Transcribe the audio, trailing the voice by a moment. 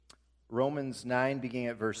Romans 9, beginning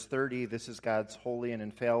at verse 30, this is God's holy and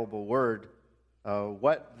infallible word.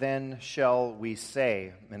 What then shall we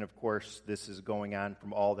say? And of course, this is going on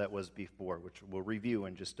from all that was before, which we'll review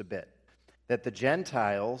in just a bit. That the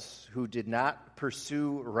Gentiles who did not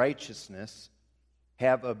pursue righteousness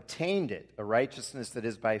have obtained it, a righteousness that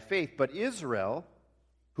is by faith. But Israel,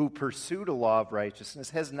 who pursued a law of righteousness,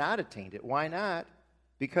 has not attained it. Why not?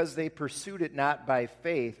 Because they pursued it not by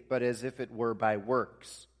faith, but as if it were by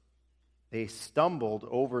works. They stumbled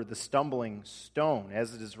over the stumbling stone,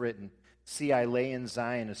 as it is written, "See, I lay in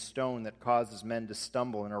Zion a stone that causes men to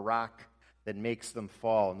stumble, and a rock that makes them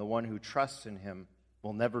fall, and the one who trusts in him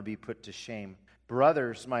will never be put to shame."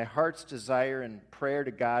 Brothers, my heart's desire and prayer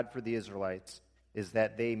to God for the Israelites is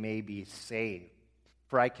that they may be saved.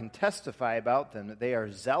 For I can testify about them that they are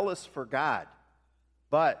zealous for God,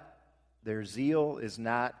 but their zeal is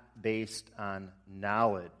not based on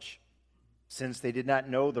knowledge. Since they did not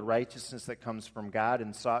know the righteousness that comes from God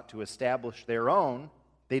and sought to establish their own,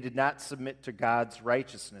 they did not submit to God's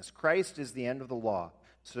righteousness. Christ is the end of the law,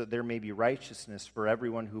 so that there may be righteousness for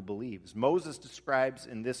everyone who believes. Moses describes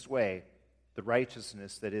in this way the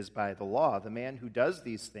righteousness that is by the law. The man who does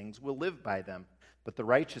these things will live by them. But the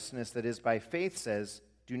righteousness that is by faith says,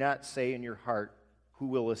 "Do not say in your heart, 'Who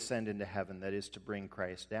will ascend into heaven?' that is to bring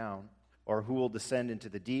Christ down, or 'Who will descend into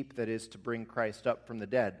the deep?' that is to bring Christ up from the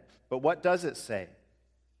dead." But what does it say?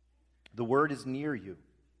 The word is near you.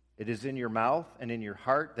 It is in your mouth and in your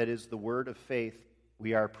heart. That is the word of faith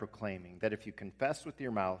we are proclaiming. That if you confess with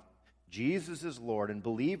your mouth Jesus is Lord and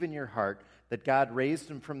believe in your heart that God raised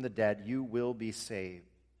him from the dead, you will be saved.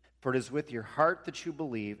 For it is with your heart that you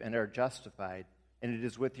believe and are justified, and it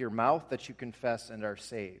is with your mouth that you confess and are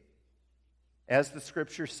saved. As the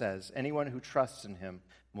Scripture says, anyone who trusts in him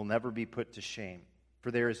will never be put to shame. For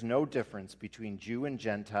there is no difference between Jew and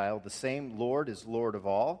Gentile. The same Lord is Lord of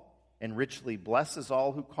all, and richly blesses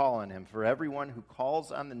all who call on him. For everyone who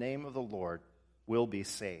calls on the name of the Lord will be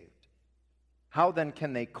saved. How then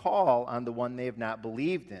can they call on the one they have not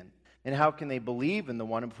believed in? And how can they believe in the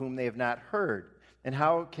one of whom they have not heard? And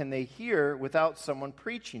how can they hear without someone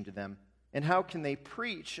preaching to them? And how can they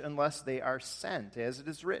preach unless they are sent? As it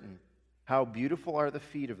is written, "How beautiful are the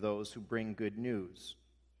feet of those who bring good news."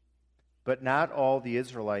 But not all the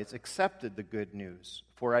Israelites accepted the good news.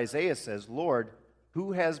 For Isaiah says, "Lord,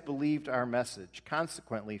 who has believed our message?"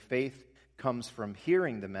 Consequently, faith comes from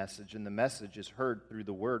hearing the message, and the message is heard through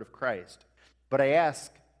the word of Christ. But I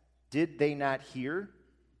ask, did they not hear?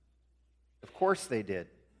 Of course they did.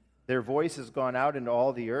 Their voice has gone out into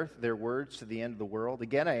all the earth, their words to the end of the world.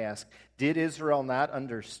 Again I ask, did Israel not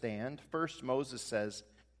understand? First Moses says,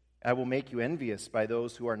 "I will make you envious by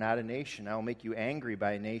those who are not a nation. I will make you angry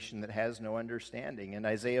by a nation that has no understanding." And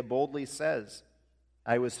Isaiah boldly says,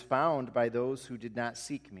 "I was found by those who did not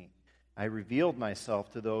seek me. I revealed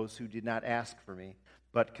myself to those who did not ask for me."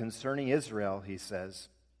 But concerning Israel, he says,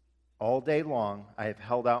 "All day long I have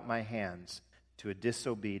held out my hands to a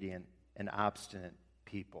disobedient and obstinate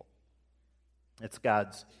people." It's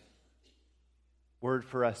God's word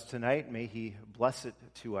for us tonight. May he bless it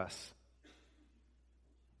to us.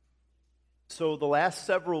 So the last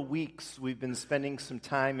several weeks, we've been spending some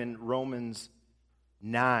time in Romans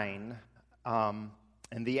 9, and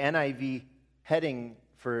the NIV heading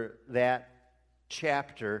for that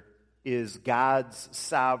chapter is God's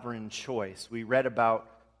sovereign choice. We read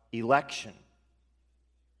about election.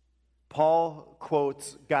 Paul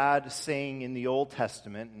quotes God saying in the Old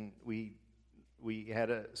Testament, and we had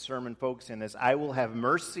a sermon focusing on this, "I will have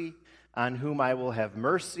mercy on whom I will have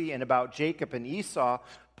mercy." And about Jacob and Esau,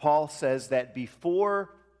 Paul says that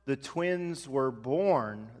before the twins were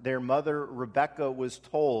born, their mother Rebekah was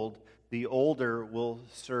told, "The older will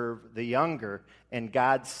serve the younger." And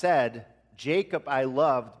God said, "Jacob I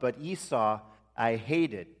loved, but Esau I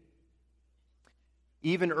hated."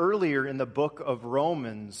 Even earlier in the book of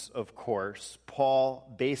Romans, of course,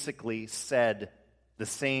 Paul basically said the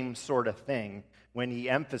same sort of thing when he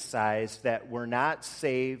emphasized that we're not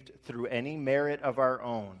saved through any merit of our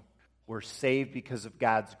own. We're saved because of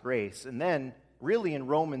God's grace. And then, really in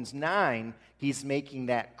Romans 9, he's making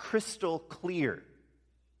that crystal clear.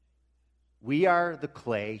 We are the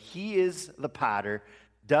clay. He is the potter.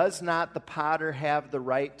 Does not the potter have the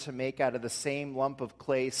right to make out of the same lump of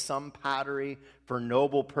clay some pottery for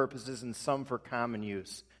noble purposes and some for common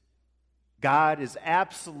use? God is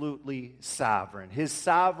absolutely sovereign. His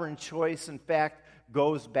sovereign choice, in fact,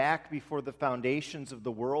 goes back before the foundations of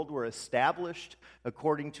the world were established,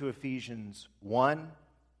 according to Ephesians 1.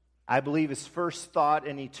 I believe his first thought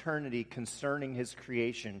in eternity concerning his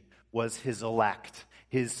creation was his elect.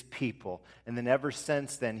 his people. And then ever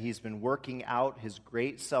since then, he's been working out his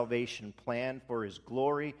great salvation plan for his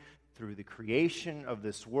glory through the creation of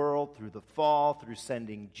this world, through the fall, through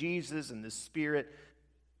sending Jesus and the Spirit,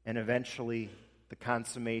 and eventually the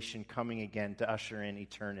consummation coming again to usher in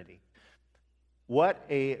eternity. What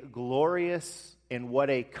a glorious and what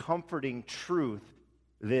a comforting truth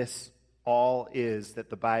this all is that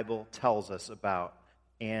the Bible tells us about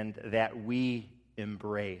and that we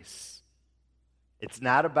embrace. It's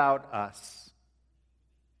not about us.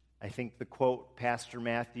 I think the quote Pastor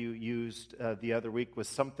Matthew used the other week was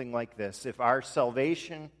something like this: if our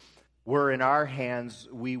salvation were in our hands,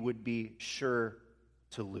 we would be sure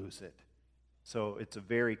to lose it. So it's a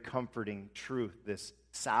very comforting truth, this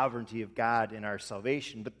sovereignty of God in our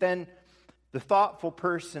salvation. But then the thoughtful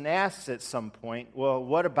person asks at some point, well,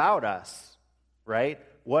 what about us, right?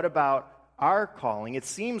 What about our calling? It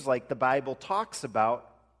seems like the Bible talks about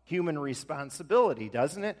human responsibility,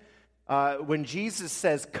 doesn't it? When Jesus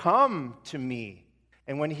says, "Come to me,"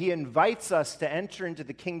 and when he invites us to enter into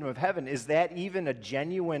the kingdom of heaven, is that even a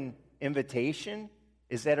genuine invitation?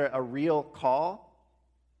 Is that a real call?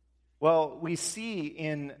 Well, we see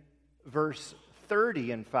in verse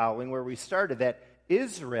 30 and following, where we started, that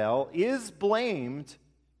Israel is blamed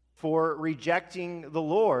for rejecting the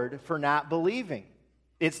Lord, for not believing.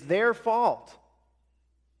 It's their fault.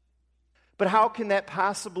 But how can that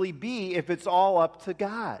possibly be if it's all up to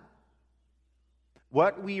God?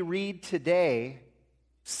 What we read today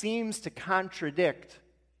seems to contradict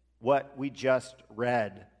what we just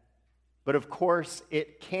read. But of course,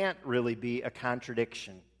 it can't really be a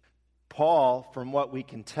contradiction. Paul, from what we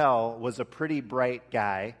can tell, was a pretty bright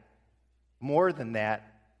guy. More than that,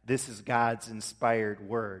 this is God's inspired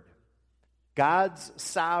word. God's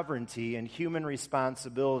sovereignty and human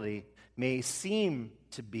responsibility may seem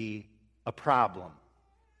to be a problem,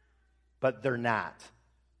 but they're not.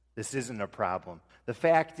 This isn't a problem. The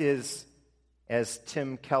fact is, as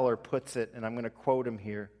Tim Keller puts it, and I'm going to quote him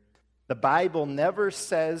here, the Bible never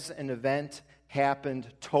says an event happened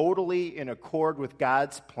totally in accord with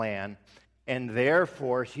God's plan, and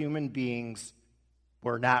therefore human beings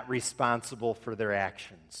were not responsible for their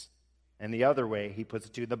actions. And the other way he puts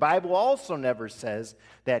it too, the Bible also never says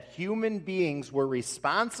that human beings were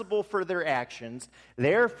responsible for their actions,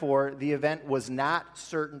 therefore the event was not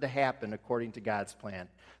certain to happen according to God's plan.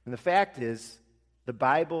 And the fact is, the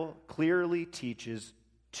Bible clearly teaches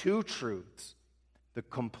two truths: the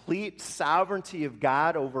complete sovereignty of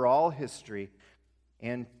God over all history,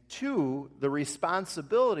 and two, the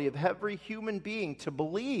responsibility of every human being to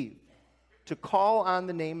believe, to call on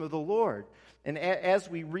the name of the Lord. And as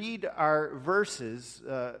we read our verses,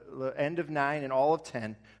 the end of 9 and all of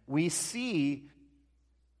 10, we see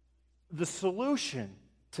the solution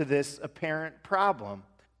to this apparent problem.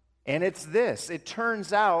 And it's this: it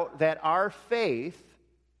turns out that our faith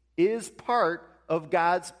is part of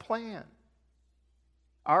God's plan.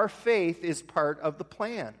 Our faith is part of the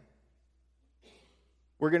plan.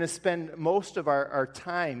 We're going to spend most of our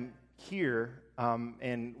time here,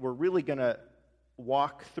 and we're really going to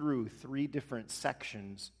walk through three different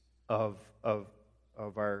sections of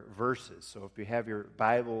our verses. So if you have your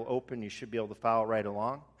Bible open, you should be able to follow right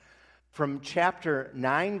along. From chapter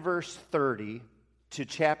 9, verse 30 to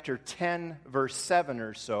chapter 10, verse 7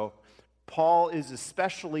 or so, Paul is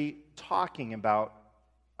especially talking about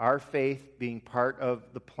our faith being part of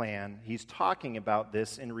the plan. He's talking about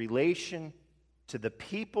this in relation to the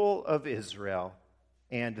people of Israel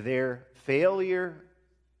and their failure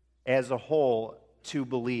as a whole to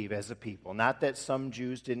believe as a people. Not that some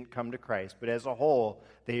Jews didn't come to Christ, but as a whole,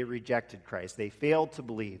 they rejected Christ. They failed to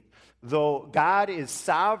believe. Though God is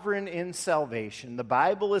sovereign in salvation, the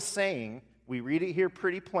Bible is saying, we read it here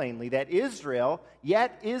pretty plainly, that Israel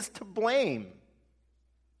yet is to blame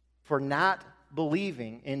for not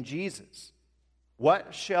believing in Jesus.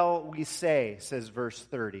 What shall we say, says verse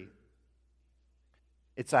 30.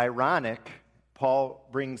 It's ironic, Paul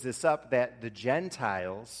brings this up, that the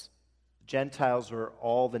Gentiles were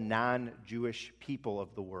all the non-Jewish people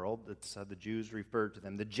of the world. That's how the Jews referred to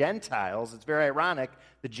them. The Gentiles, it's very ironic,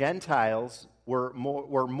 the Gentiles were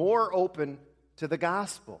more open to the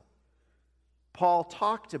gospel. Paul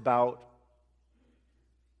talked about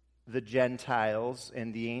the Gentiles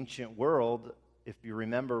and the ancient world. If you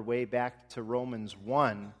remember way back to Romans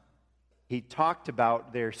 1, he talked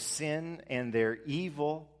about their sin and their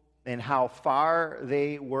evil and how far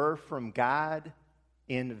they were from God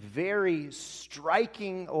in very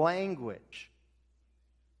striking language.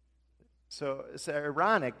 So it's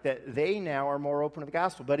ironic that they now are more open to the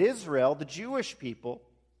gospel. But Israel, the Jewish people,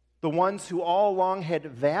 the ones who all along had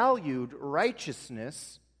valued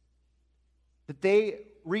righteousness, that they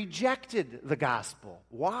rejected the gospel.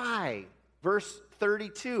 Why? Verse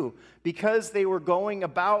 32, because they were going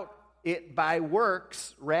about it by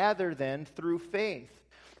works rather than through faith.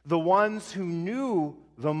 The ones who knew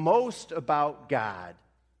the most about God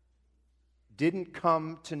didn't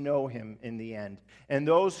come to know him in the end. And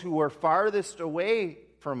those who were farthest away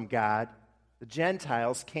from God, the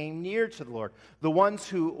Gentiles, came near to the Lord. The ones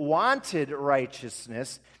who wanted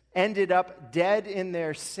righteousness ended up dead in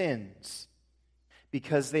their sins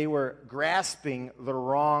because they were grasping the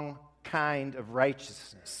wrong kind of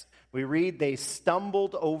righteousness. We read they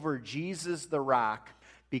stumbled over Jesus the rock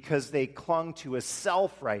because they clung to a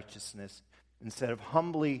self-righteousness instead of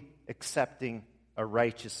humbly accepting a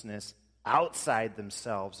righteousness outside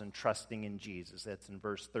themselves and trusting in Jesus. That's in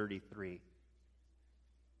verse 33.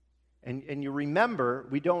 And you remember,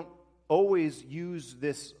 we don't always use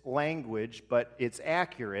this language, but it's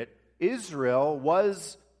accurate. Israel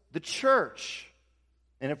was the church.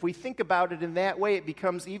 And if we think about it in that way, it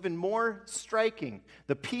becomes even more striking.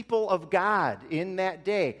 The people of God in that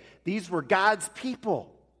day, these were God's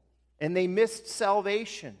people, and they missed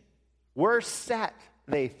salvation. We're set,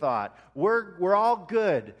 they thought. We're all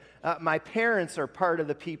good. My parents are part of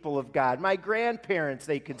the people of God. My grandparents,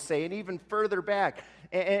 they could say, and even further back.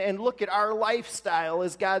 And look at our lifestyle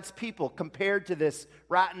as God's people compared to this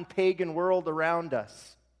rotten pagan world around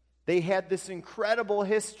us. They had this incredible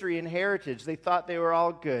history and heritage. They thought they were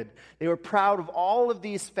all good. They were proud of all of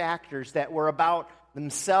these factors that were about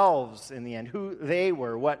themselves in the end, who they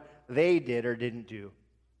were, what they did or didn't do.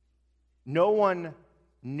 No one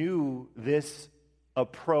knew this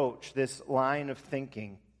approach, this line of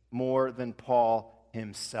thinking, more than Paul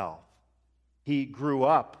himself. He grew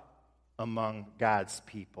up among God's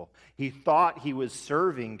people. He thought he was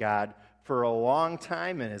serving God for a long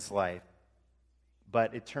time in his life,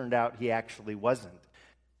 but it turned out he actually wasn't.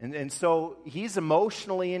 And so he's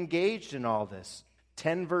emotionally engaged in all this.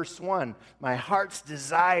 10 verse 1, my heart's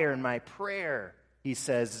desire and my prayer, he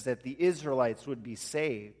says, is that the Israelites would be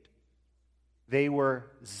saved. They were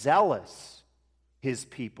zealous, his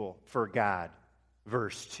people, for God,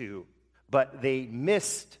 verse 2, but they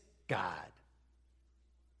missed God.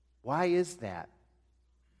 Why is that?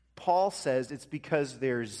 Paul says it's because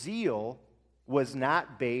their zeal was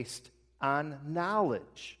not based on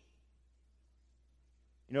knowledge.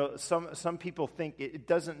 You know, some people think it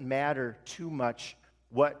doesn't matter too much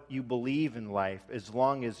what you believe in life as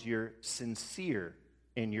long as you're sincere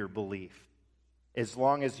in your belief, as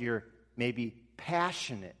long as you're maybe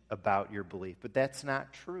passionate about your belief. But that's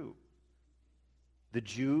not true. The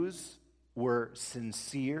Jews were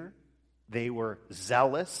sincere. They were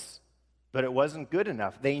zealous, but it wasn't good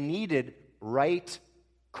enough. They needed right,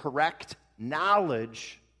 correct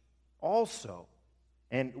knowledge also.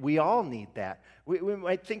 And we all need that. We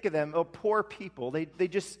might think of them, poor people. They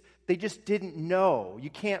just didn't know. You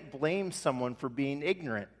can't blame someone for being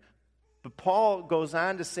ignorant. But Paul goes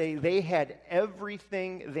on to say they had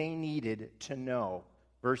everything they needed to know.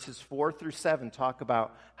 Verses 4 through 7 talk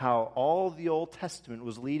about how all the Old Testament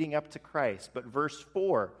was leading up to Christ. But verse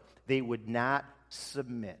 4, they would not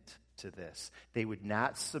submit to this. They would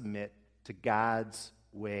not submit to God's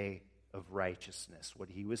way of righteousness, what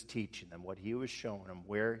he was teaching them, what he was showing them,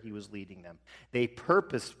 where he was leading them. They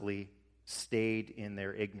purposefully stayed in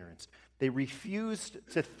their ignorance. They refused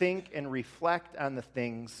to think and reflect on the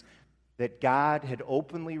things that God had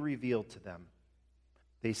openly revealed to them.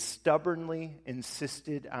 They stubbornly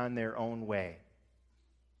insisted on their own way.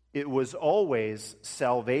 It was always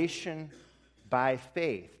salvation by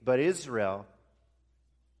faith. But Israel,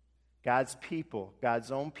 God's people,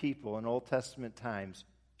 God's own people in Old Testament times,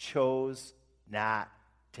 chose not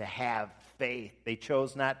to have faith. They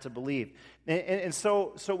chose not to believe. And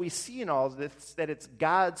so we see in all of this that it's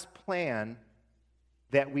God's plan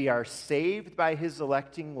that we are saved by his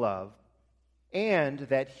electing love, and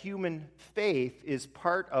that human faith is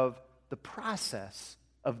part of the process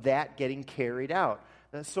of that getting carried out.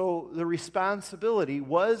 So the responsibility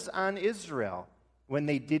was on Israel when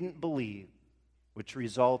they didn't believe, which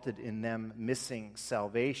resulted in them missing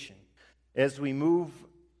salvation. As we move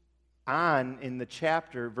on in the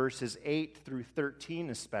chapter, verses 8 through 13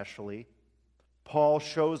 especially, Paul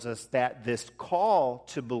shows us that this call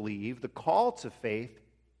to believe, the call to faith,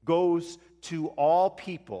 goes to all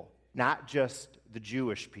people, not just the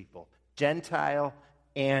Jewish people, Gentile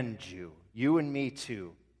and Jew, you and me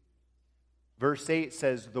too. Verse 8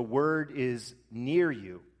 says, the word is near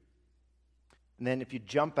you. And then if you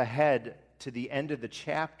jump ahead to the end of the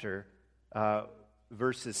chapter,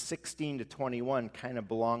 verses 16 to 21 kind of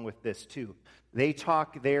belong with this too. They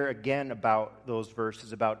talk there again about those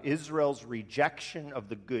verses, about Israel's rejection of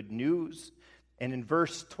the good news, And in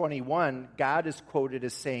verse 21, God is quoted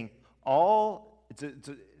as saying, it's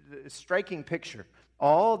a striking picture.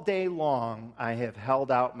 All day long I have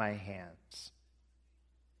held out my hands.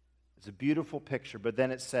 It's a beautiful picture, but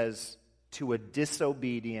then it says, to a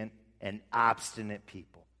disobedient and obstinate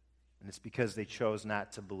people. And it's because they chose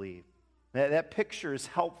not to believe. That picture is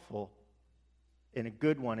helpful and a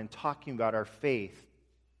good one in talking about our faith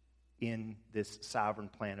in this sovereign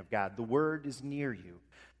plan of God. The Word is near you.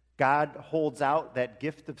 God holds out that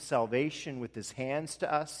gift of salvation with his hands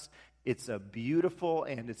to us. It's a beautiful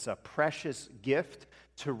and it's a precious gift.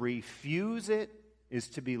 To refuse it is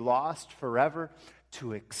to be lost forever.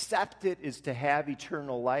 To accept it is to have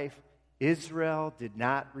eternal life. Israel did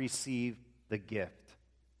not receive the gift.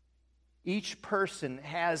 Each person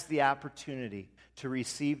has the opportunity to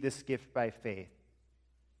receive this gift by faith.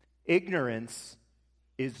 Ignorance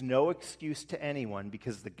is no excuse to anyone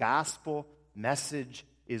because the gospel message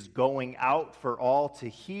is going out for all to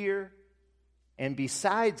hear. And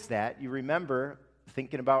besides that, you remember,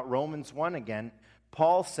 thinking about Romans 1 again,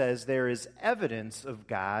 Paul says there is evidence of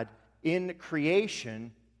God in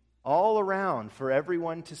creation all around for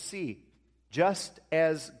everyone to see. Just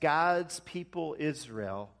as God's people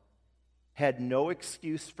Israel had no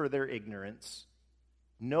excuse for their ignorance,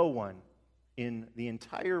 no one in the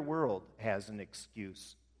entire world has an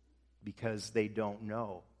excuse because they don't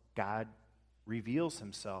know. God reveals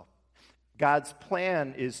himself. God's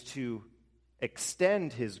plan is to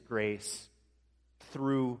extend his grace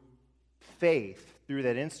through faith, through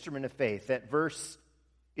that instrument of faith. That verse,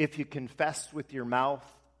 if you confess with your mouth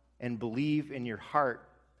and believe in your heart,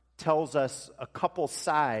 tells us a couple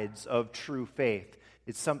sides of true faith.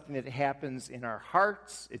 It's something that happens in our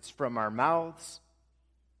hearts. It's from our mouths.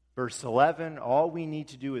 Verse 11, all we need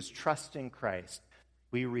to do is trust in Christ.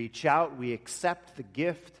 We reach out, we accept the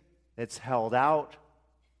gift that's held out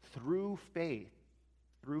through faith.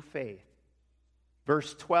 Through faith.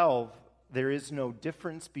 Verse 12, there is no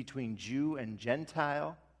difference between Jew and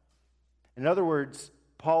Gentile. In other words,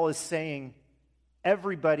 Paul is saying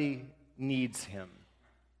everybody needs him.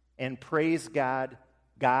 And praise God,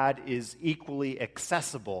 God is equally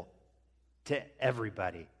accessible to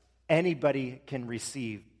everybody. Anybody can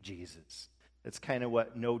receive Jesus. That's kind of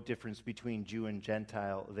what no difference between Jew and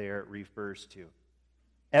Gentile there refers to.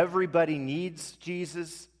 Everybody needs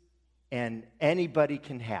Jesus, and anybody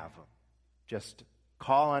can have him. Just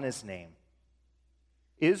call on his name.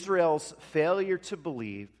 Israel's failure to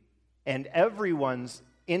believe and everyone's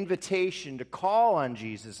invitation to call on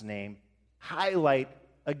Jesus' name highlight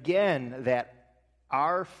again that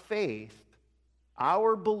our faith,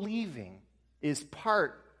 our believing, is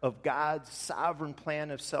part of God's sovereign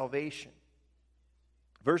plan of salvation.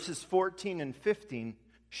 Verses 14 and 15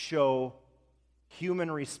 show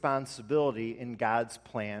human responsibility in God's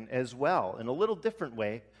plan as well, in a little different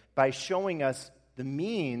way, by showing us the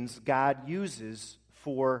means God uses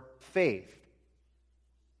for faith.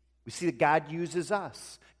 We see that God uses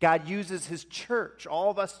us. God uses his church, all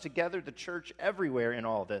of us together, the church everywhere in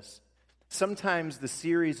all this. Sometimes the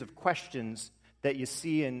series of questions that you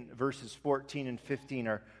see in verses 14 and 15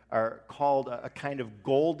 are called a kind of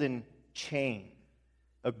golden chain.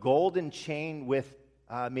 A golden chain with,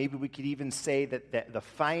 maybe we could even say that the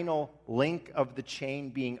final link of the chain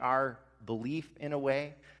being our belief in a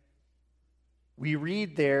way. We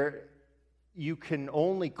read there, you can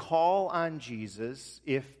only call on Jesus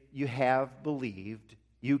if you have believed.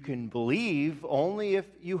 You can believe only if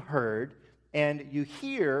you heard, and you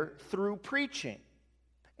hear through preaching.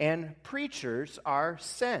 And preachers are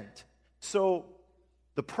sent. So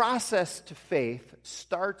the process to faith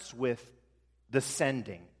starts with the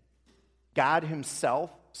sending. God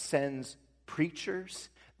himself sends preachers.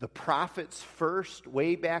 The prophets first,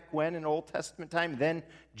 way back when in Old Testament time. Then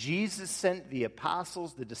Jesus sent the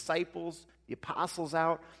apostles, the disciples, the apostles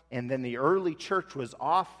out. And then the early church was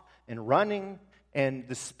off and running. And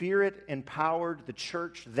the Spirit empowered the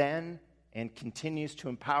church then and continues to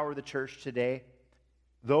empower the church today.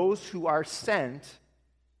 Those who are sent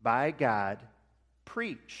by God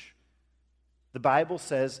preach. The Bible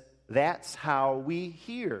says that's how we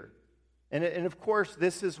hear. And of course,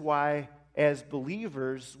 this is why, as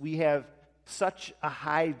believers, we have such a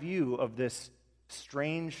high view of this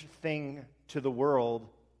strange thing to the world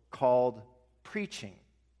called preaching.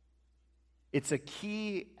 It's a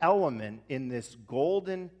key element in this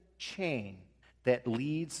golden chain that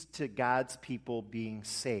leads to God's people being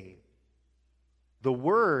saved. The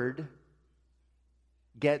word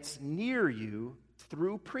gets near you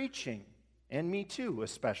through preaching, and me too,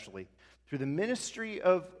 especially. Through the ministry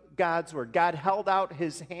of God's word. God held out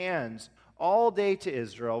his hands all day to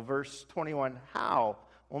Israel. Verse 21, how?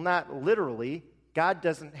 Well, not literally. God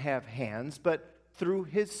doesn't have hands, but through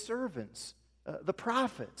his servants, the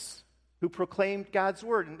prophets, who proclaimed God's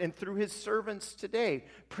word, and through his servants today,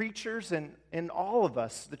 preachers and all of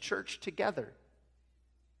us, the church together.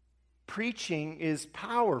 Preaching is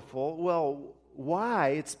powerful. Well, why?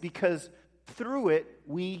 It's because through it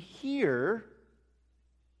we hear,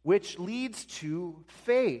 which leads to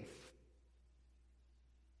faith.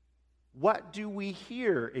 What do we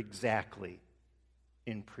hear exactly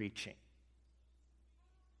in preaching?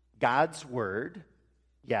 God's word,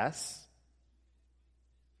 yes,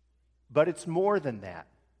 but it's more than that.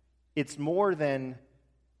 It's more than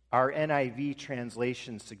our NIV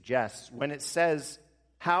translation suggests when it says,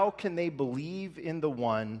 "How can they believe in the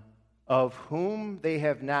one of whom they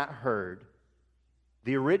have not heard?"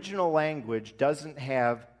 The original language doesn't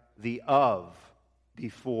have the "of"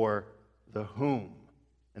 before the "whom."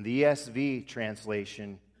 And the ESV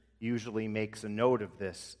translation usually makes a note of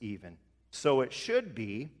this even. So it should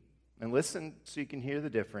be, and listen so you can hear the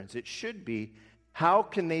difference, it should be, how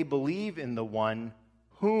can they believe in the one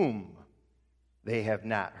whom they have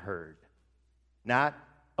not heard? Not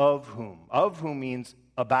of whom. Of whom means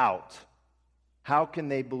about. How can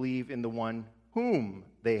they believe in the one whom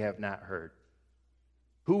they have not heard?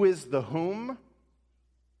 Who is the whom?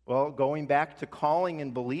 Well, going back to calling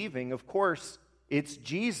and believing, of course, it's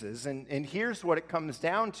Jesus. And here's what it comes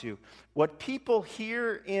down to. What people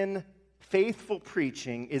hear in faithful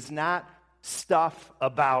preaching is not stuff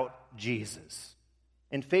about Jesus.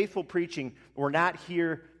 In faithful preaching, we're not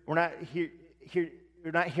hearing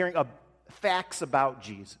facts about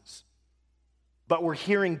Jesus, but we're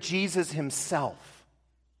hearing Jesus himself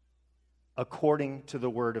according to the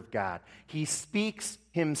Word of God. He speaks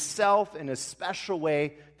himself in a special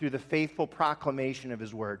way through the faithful proclamation of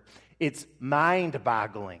his Word. It's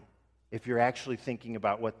mind-boggling if you're actually thinking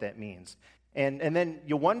about what that means. And then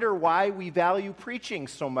you wonder why we value preaching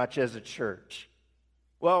so much as a church.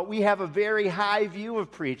 Well, we have a very high view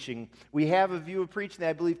of preaching. We have a view of preaching that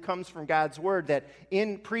I believe comes from God's Word, that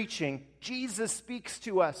in preaching, Jesus speaks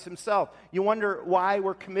to us himself. You wonder why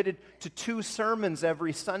we're committed to 2 sermons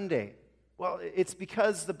every Sunday. Well, it's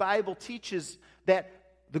because the Bible teaches that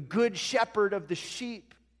the good shepherd of the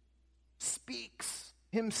sheep speaks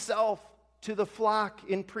himself to the flock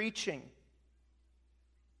in preaching.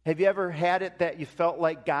 Have you ever had it that you felt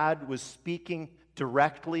like God was speaking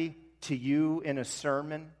directly to you in a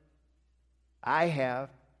sermon? I have.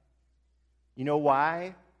 You know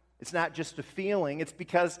why? It's not just a feeling. It's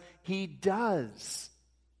because he does.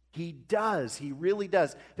 He does. He really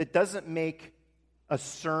does. That doesn't make a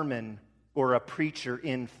sermon or a preacher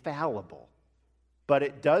infallible. But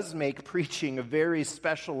it does make preaching a very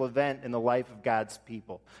special event in the life of God's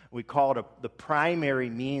people. We call it the primary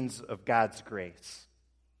means of God's grace.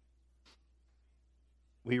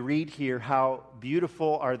 We read here how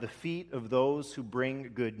beautiful are the feet of those who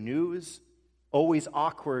bring good news. Always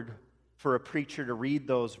awkward for a preacher to read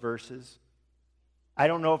those verses. I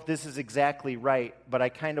don't know if this is exactly right, but I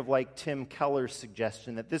kind of like Tim Keller's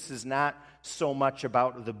suggestion that this is not so much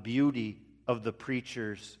about the beauty of the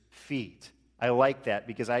preacher's feet. I like that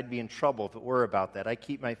because I'd be in trouble if it were about that. I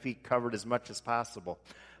keep my feet covered as much as possible.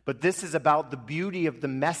 But this is about the beauty of the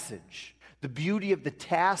message, the beauty of the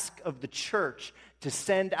task of the church to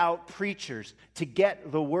send out preachers, to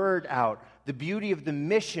get the word out, the beauty of the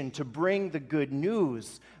mission to bring the good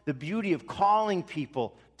news, the beauty of calling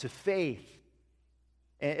people to faith.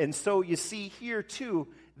 And so you see here too,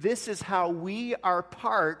 this is how we are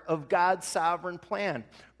part of God's sovereign plan.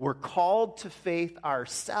 We're called to faith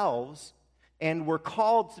ourselves, and we're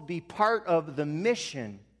called to be part of the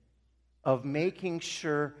mission of making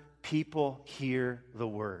sure people hear the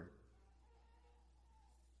word.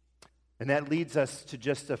 And that leads us to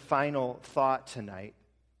just a final thought tonight.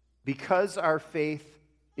 Because our faith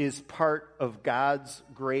is part of God's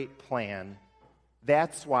great plan,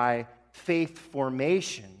 that's why faith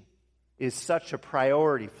formation is such a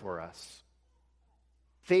priority for us.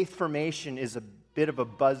 Faith formation is a bit of a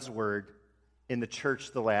buzzword in the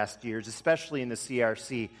church the last years, especially in the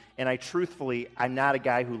CRC. And I'm not a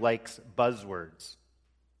guy who likes buzzwords.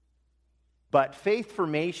 But faith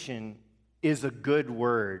formation is a good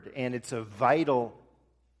word, and it's a vital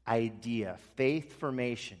idea, faith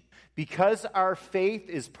formation. Because our faith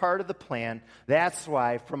is part of the plan, that's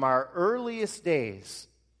why from our earliest days,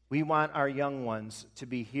 we want our young ones to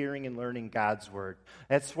be hearing and learning God's word.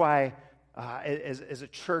 That's why as a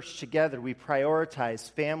church together, we prioritize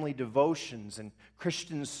family devotions and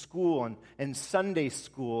Christian school and Sunday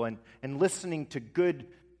school and listening to good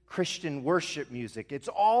Christian worship music. It's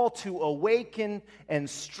all to awaken and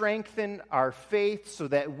strengthen our faith so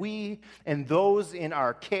that we and those in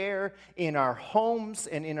our care, in our homes,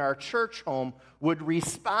 and in our church home would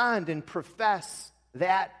respond and profess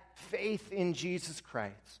that faith in Jesus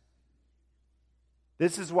Christ.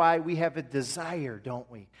 This is why we have a desire, don't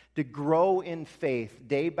we, to grow in faith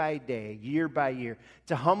day by day, year by year,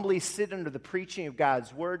 to humbly sit under the preaching of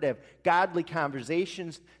God's word, to have godly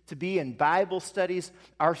conversations, to be in Bible studies.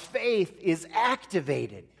 Our faith is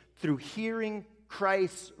activated through hearing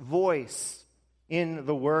Christ's voice in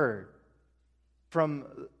the word. From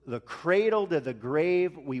the cradle to the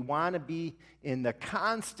grave, we want to be in the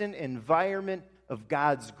constant environment of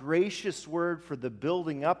God's gracious word for the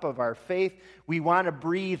building up of our faith. We want to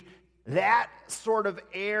breathe that sort of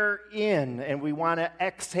air in, and we want to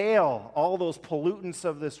exhale all those pollutants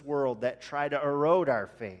of this world that try to erode our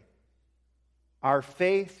faith. Our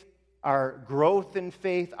faith, our growth in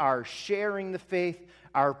faith, our sharing the faith,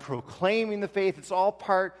 our proclaiming the faith, it's all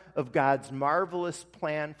part of God's marvelous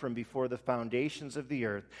plan from before the foundations of the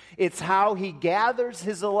earth. It's how He gathers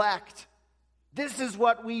His elect. This is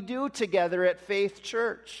what we do together at Faith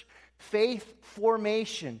Church. Faith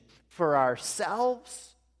formation for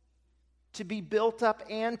ourselves to be built up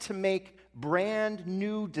and to make brand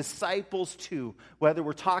new disciples too. Whether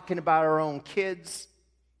we're talking about our own kids,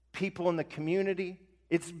 people in the community.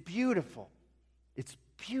 It's beautiful. It's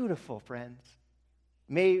beautiful, friends.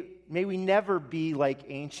 May we never be like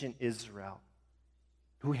ancient Israel,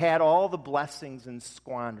 who had all the blessings and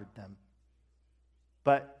squandered them.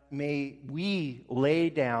 But may we lay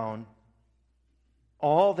down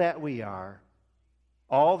all that we are,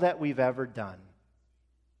 all that we've ever done,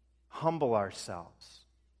 humble ourselves,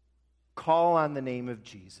 call on the name of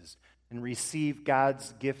Jesus, and receive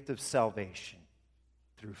God's gift of salvation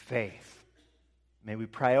through faith. May we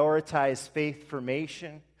prioritize faith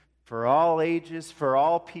formation for all ages, for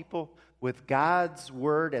all people, with God's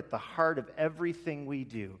word at the heart of everything we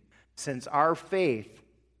do, since our faith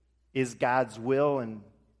is God's will and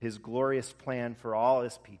His glorious plan for all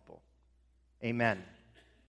His people. Amen.